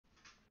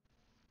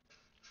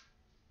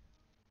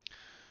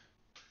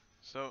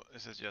So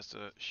this is just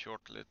a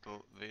short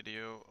little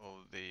video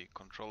of the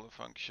controller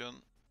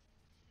function.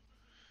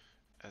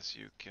 As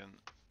you can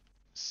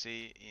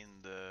see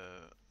in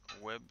the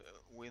web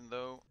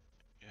window,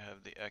 you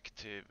have the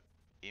active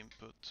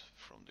input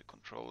from the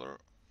controller.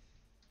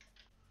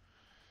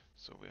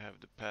 So we have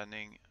the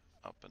panning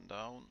up and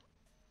down,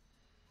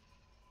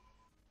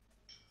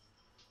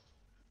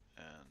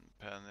 and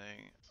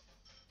panning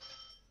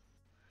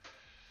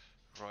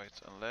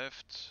right and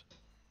left,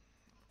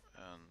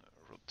 and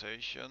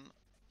rotation.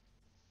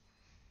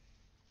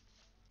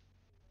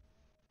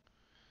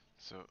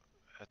 So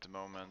at the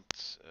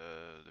moment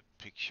the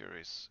picture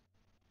is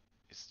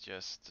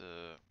just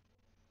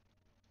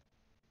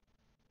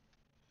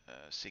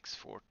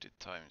 640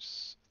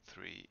 times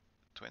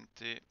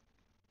 320,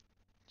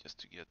 just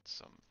to get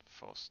some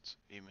fast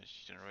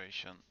image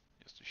generation,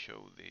 just to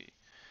show the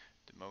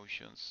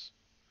motions.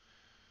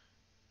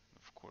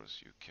 Of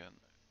course you can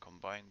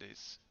combine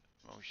these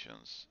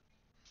motions.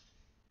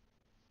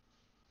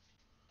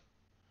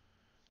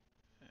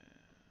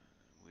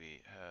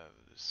 We have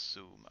the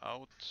zoom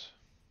out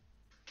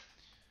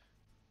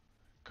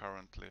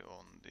currently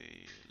on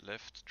the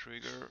left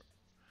trigger,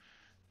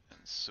 and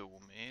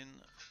zoom in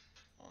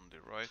on the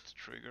right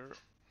trigger.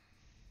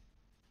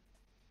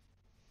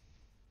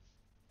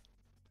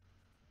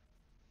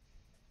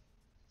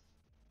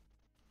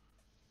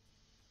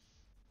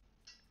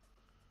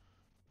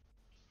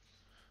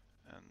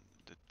 And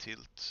the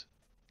tilt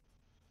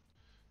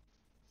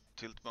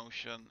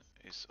motion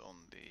is on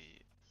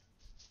the,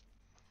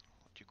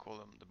 what you call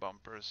them, the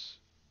bumpers.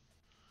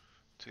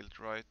 Tilt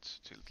right,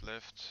 tilt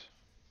left.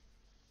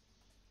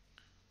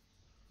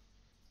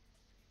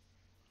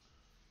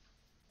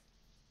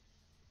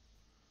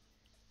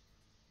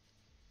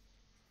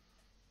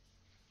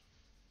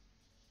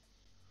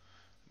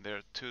 There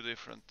are two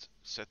different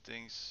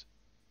settings.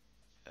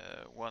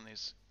 One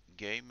is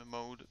game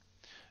mode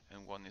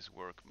and one is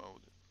work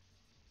mode.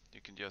 You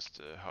can just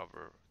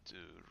hover to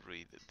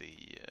read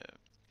the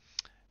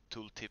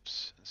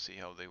tooltips and see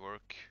how they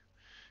work.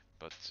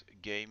 But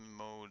game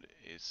mode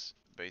is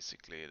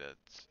basically that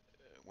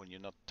when you're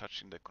not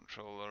touching the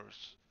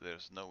controllers,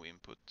 there's no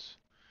input.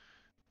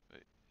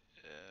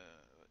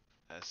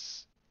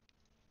 As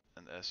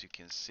you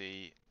can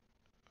see,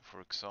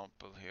 for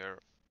example, here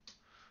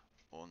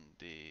on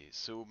the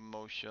zoom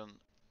motion.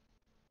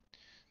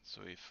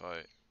 So if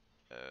I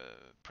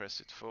press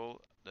it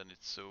full, then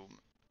it's zoom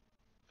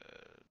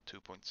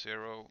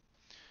 2.0,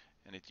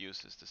 and it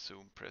uses the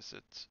zoom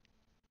preset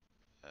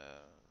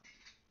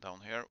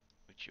down here,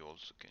 which you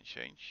also can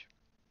change.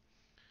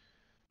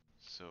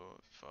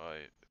 So if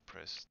I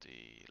press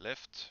the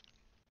left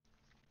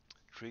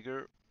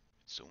trigger, it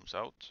zooms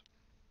out.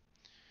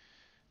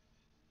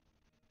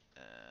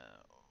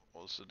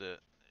 Also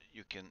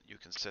you can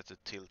set the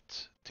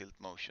tilt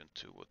motion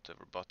to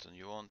whatever button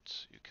you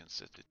want. You can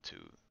set it to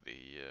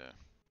the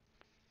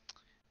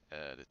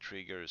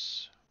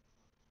triggers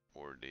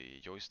or the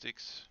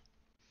joysticks,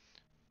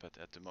 but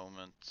at the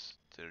moment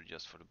they're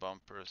just for the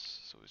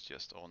bumpers, so it's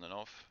just on and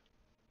off.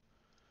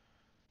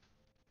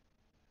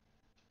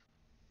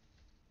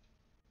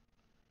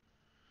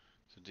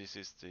 So this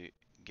is the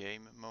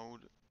game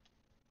mode.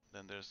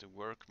 Then there's the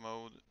work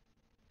mode.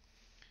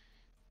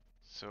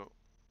 So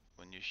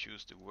when you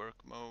choose the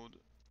work mode,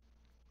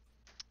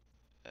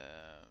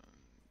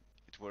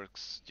 it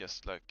works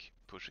just like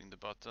pushing the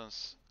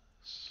buttons.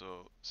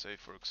 So say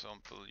for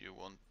example you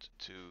want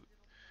to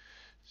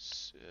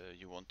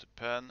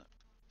pan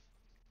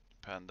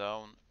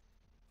down.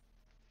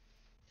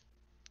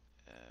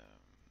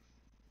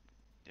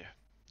 Yeah,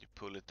 you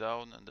pull it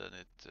down and then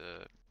it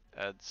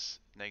adds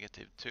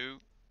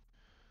 -2.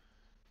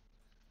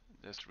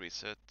 Just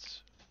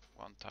reset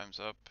 1 times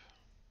up.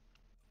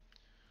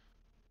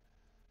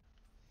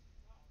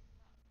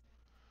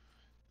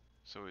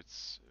 So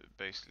it's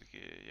basically,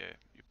 yeah,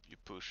 you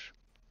push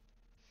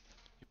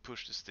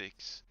the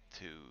sticks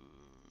to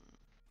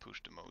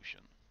push the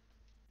motion.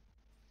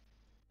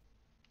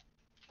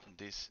 And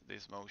this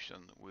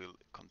motion will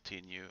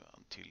continue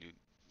until you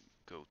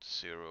go to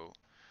 0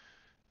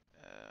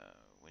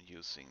 when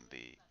using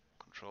the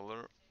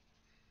controller.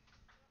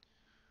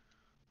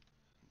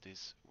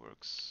 This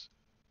works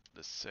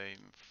the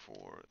same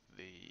for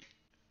the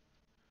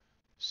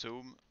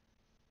zoom.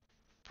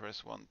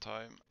 Press 1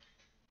 time.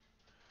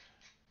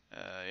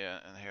 Yeah,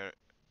 and here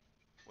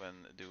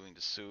when doing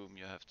the zoom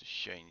you have to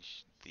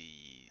change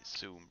the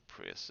zoom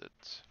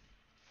preset.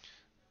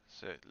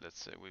 So let's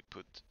say we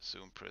put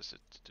zoom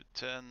preset to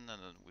 10,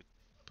 and then we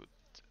put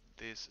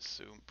this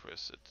zoom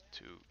preset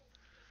to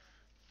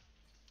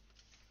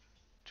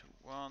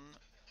 1.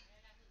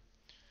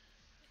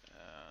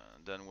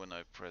 Then when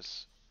I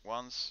press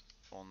once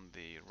on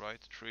the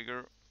right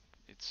trigger,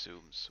 it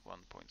zooms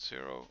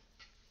 1.0.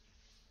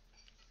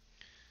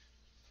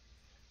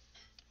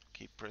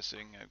 Keep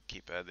pressing and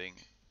keep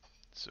adding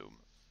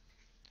zoom.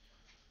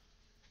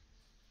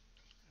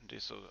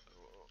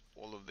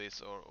 All of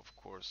these are of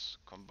course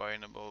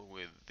combinable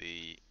with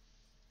the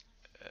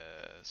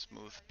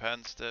smooth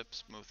pan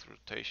steps, smooth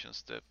rotation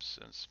steps,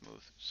 and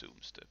smooth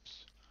zoom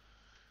steps.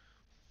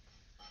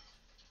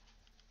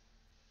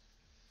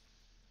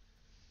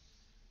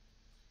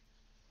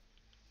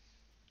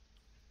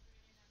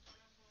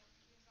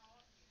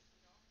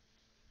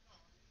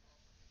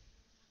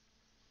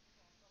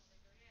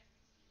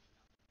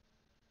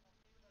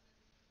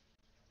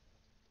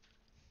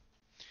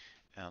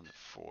 And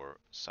for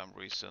some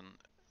reason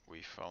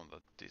we found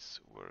that this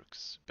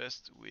works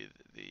best with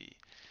the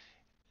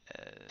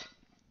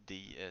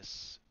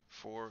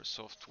DS4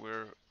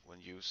 software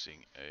when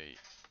using a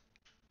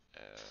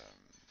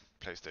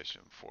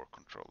PlayStation 4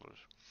 controller.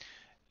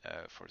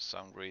 For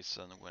some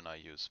reason when I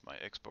use my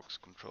Xbox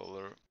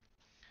controller,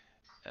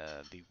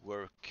 the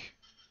work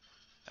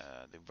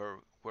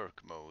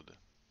mode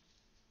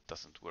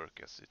doesn't work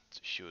as it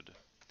should.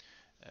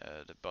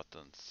 The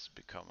buttons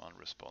become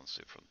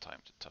unresponsive from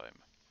time to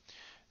time.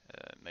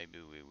 Maybe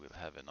we will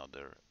have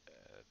another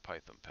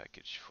Python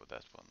package for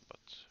that one, but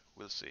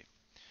we'll see.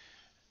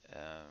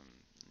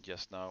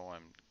 Just now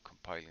I'm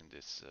compiling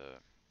this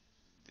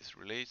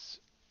release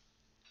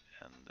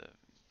and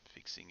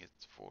fixing it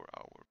for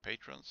our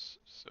patrons.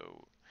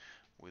 So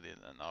within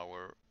an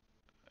hour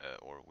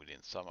or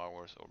within some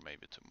hours or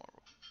maybe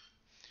tomorrow,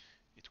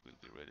 it will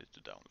be ready to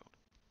download.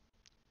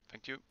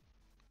 Thank you.